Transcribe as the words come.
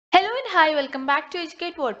Hi, welcome back to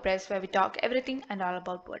Educate WordPress, where we talk everything and all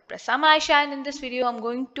about WordPress. I'm Aisha, and in this video I'm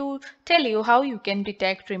going to tell you how you can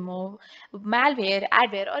detect, remove malware,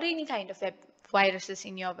 adware, or any kind of web viruses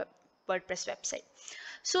in your WordPress website.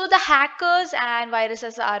 So the hackers and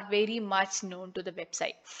viruses are very much known to the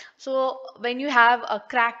website. So when you have a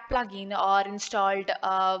cracked plugin or installed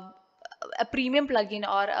a premium plugin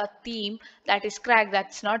or a theme that is cracked,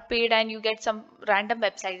 that's not paid, and you get some random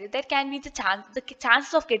website, there can be the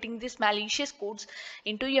chances of getting these malicious codes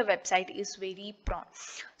into your website is very prone.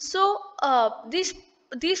 So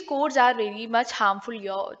these codes are very much harmful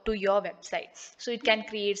to your website. So it can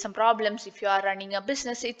create some problems if you are running a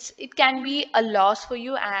business. It can be a loss for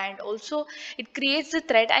you, and also it creates the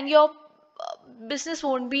threat, and your business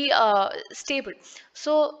won't be stable.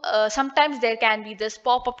 So sometimes there can be this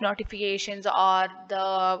pop-up notifications or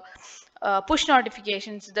the push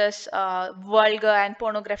notifications. This vulgar and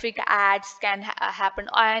pornographic ads can happen,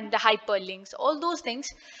 and the hyperlinks, all those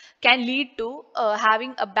things can lead to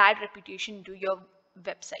having a bad reputation to your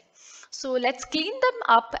website. So let's clean them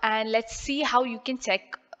up and let's see how you can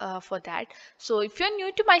check for that. So if you're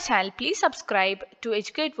new to my channel, please subscribe to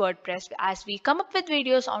Educate WordPress, as we come up with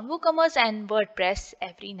videos on WooCommerce and WordPress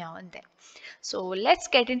every now and then. So let's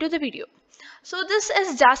get into the video. So this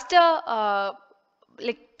is just a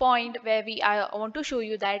point where I want to show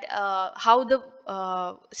you that how the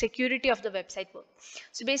security of the website works.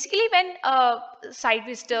 So basically, when a site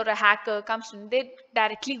visitor or a hacker comes in, they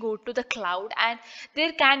directly go to the cloud, and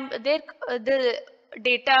the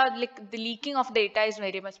data, like the leaking of data, is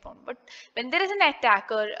very much prone. But when there is an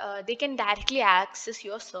attacker, they can directly access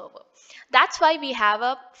your server. That's why we have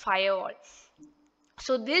a firewall.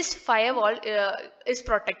 So this firewall is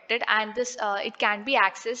protected, and this it can be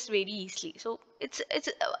accessed very easily. So it's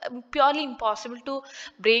purely impossible to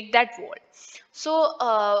break that wall. So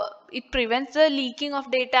it prevents the leaking of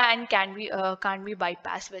data and can't be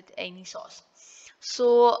bypassed with any source.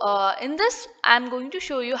 So in this, I'm going to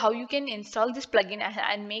show you how you can install this plugin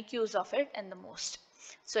and make use of it and the most.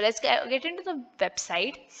 So let's get into the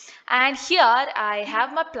website, and here I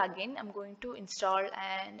have my plugin. I'm going to install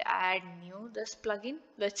and add new this plugin,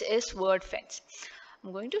 which is wordfence.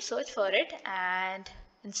 I'm going to search for it and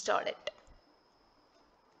install it.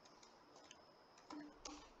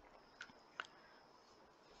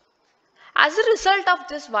 As a result of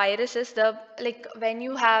this viruses, when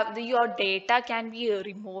you have your data can be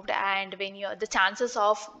removed, and when the chances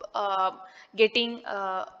of getting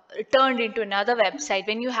turned into another website,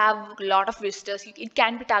 when you have a lot of visitors, it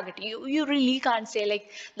can be targeted. You really can't say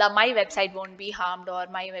like my website won't be harmed, or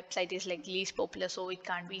my website is like least popular, so it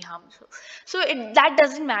can't be harmed. That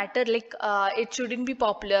doesn't matter. It shouldn't be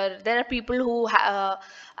popular. There are people who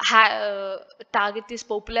target this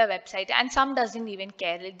popular website, and some doesn't even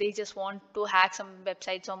care. Like, they just want to hack some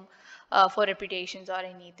websites for reputations or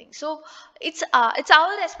anything. So it's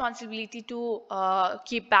our responsibility to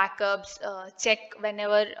keep backups, check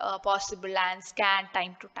whenever possible, and scan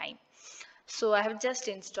time to time. So I have just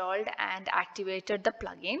installed and activated the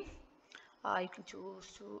plugin. You can choose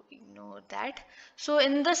to ignore that. So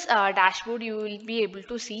in this dashboard, you will be able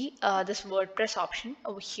to see this WordPress option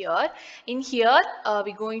over here. In here,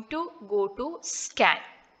 we're going to go to scan.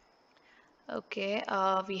 Okay,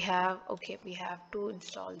 we have to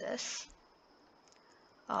install this.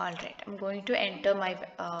 All right, I'm going to enter my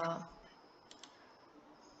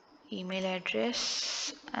email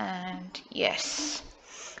address, and yes.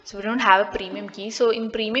 So we don't have a premium key. So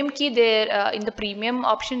in premium key, in the premium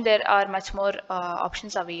option, there are much more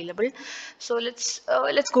options available. So let's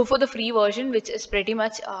go for the free version, which is pretty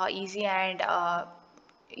much easy, and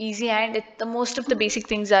the most of the basic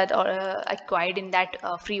things are acquired in that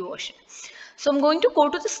free version. So I'm going to go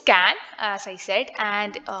to the scan, as I said,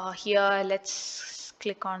 and here let's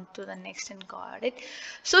click on to the next and got it.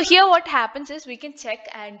 So here what happens is we can check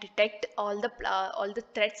and detect all the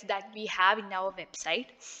threats that we have in our website.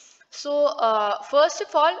 So first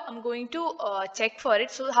of all, I'm going to check for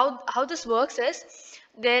it. So how this works is,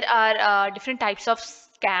 there are different types of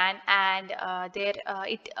scan, and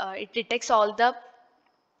it detects all the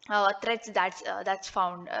threads that's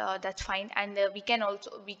found. That's fine, and we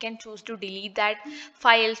can choose to delete that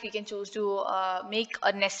files. We can choose to make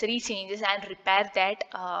necessary changes and repair that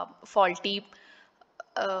faulty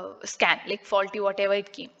scan, like faulty whatever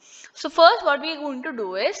it came. So first what we're going to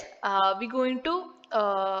do is we're going to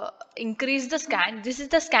increase the scan. This is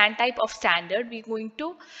the scan type of standard. We're going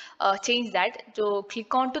to change that. So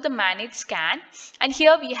click on to the manage scan, and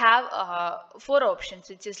here we have 4 options,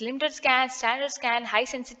 which is limited scan, standard scan, high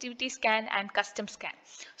sensitivity scan, and custom scan.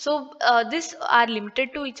 So these are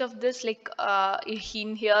limited to each of this. Like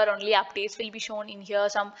in here only updates will be shown. In here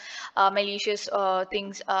some malicious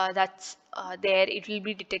things that's there, it will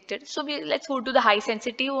be detected. So let's go to the high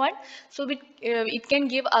sensitive one. So it can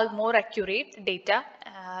give a more accurate data,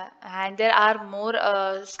 and there are more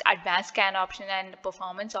advanced scan option and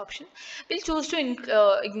performance option. We'll choose to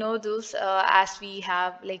ignore those as we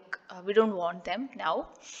have we don't want them now.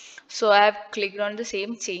 So I have clicked on the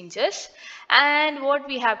same changes, and what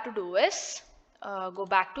we have to do is go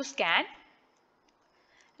back to scan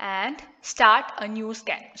and start a new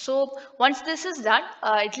scan. So once this is done,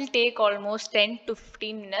 it will take almost 10 to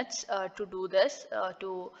 15 minutes to do this,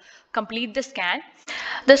 to complete the scan.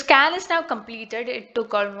 The scan is now completed. It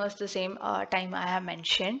took almost the same time I have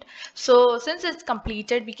mentioned. So since it's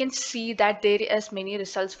completed, we can see that there is many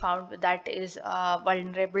results found that is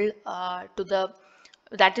vulnerable to the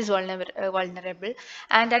vulnerable,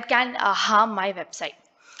 and that can harm my website.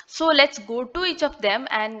 So let's go to each of them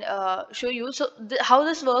and show you. So how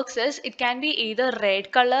this works is, it can be either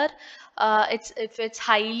red color, if it's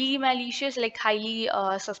highly malicious, like highly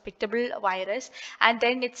suspectable virus, and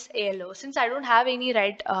then it's yellow. Since I don't have any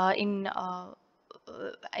red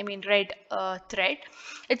red thread,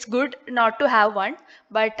 it's good not to have one.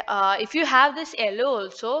 But if you have this yellow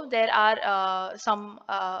also, there are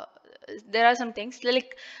some things,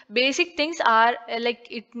 like basic things are like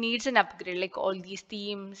it needs an upgrade. Like all these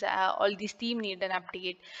themes, all these theme need an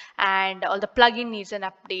update, and all the plugin needs an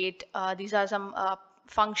update. These are some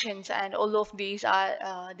functions, and all of these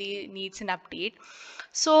are they needs an update.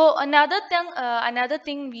 So another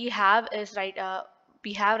thing we have is right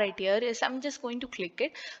here is, I'm just going to click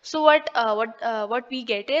it. So what we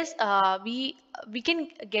get is, we can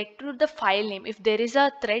get to the file name. If there is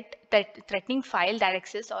a threatening file that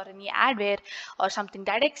exists, or any adware or something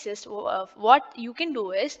that exists, what you can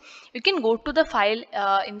do is, you can go to the file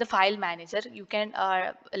in the file manager. You can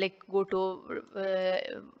go to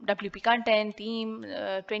WP content theme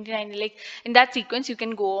 29, like in that sequence you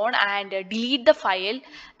can go on and delete the file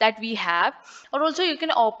that we have. Or also you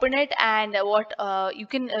can open it, and you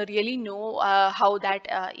can really know how that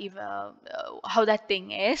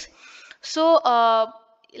thing is. So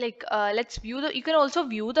let's view you can also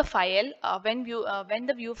view the file when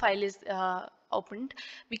the view file is opened.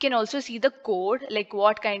 We can also see the code, like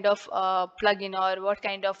what kind of plugin or what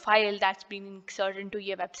kind of file that's been inserted into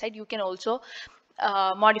your website. You can also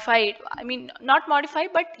modify it. I mean, not modify,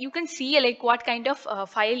 but you can see like what kind of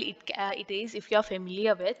file it is, if you're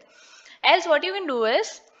familiar with. Else what you can do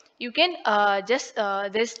is, you can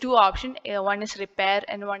there's 2 options. One is repair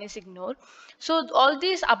and one is ignore. So all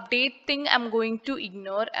these update thing I'm going to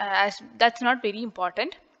ignore, as that's not very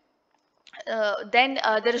important. Then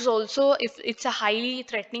there is also, if it's a highly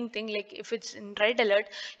threatening thing, like if it's in red alert,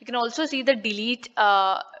 you can also see the delete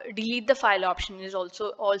the file option is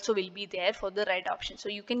also will be there for the red option. So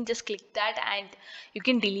you can just click that and you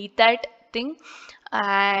can delete that thing.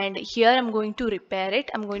 And here I'm going to repair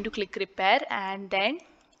it. I'm going to click repair, and then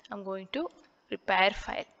I'm going to repair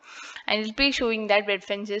file, and it'll be showing that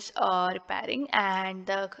wordfence is repairing and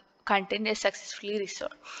the content is successfully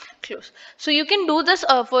restored. Close. So you can do this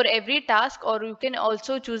for every task, or you can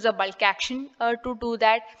also choose a bulk action to do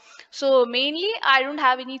that. So mainly I don't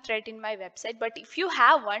have any threat in my website, but if you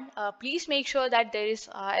have one, please make sure that there is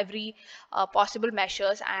every possible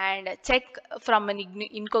measures, and check from an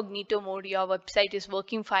incognito mode your website is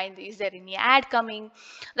working fine. Is there any ad coming?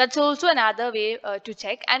 That's also another way to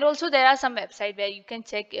check. And also there are some websites where you can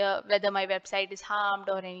check whether my website is harmed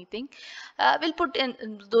or anything. We'll put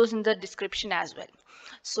in those in the description as well.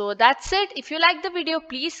 So that's it. If you like the video,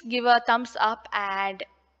 please give a thumbs up and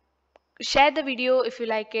share the video if you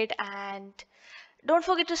like it, and don't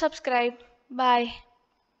forget to subscribe. Bye.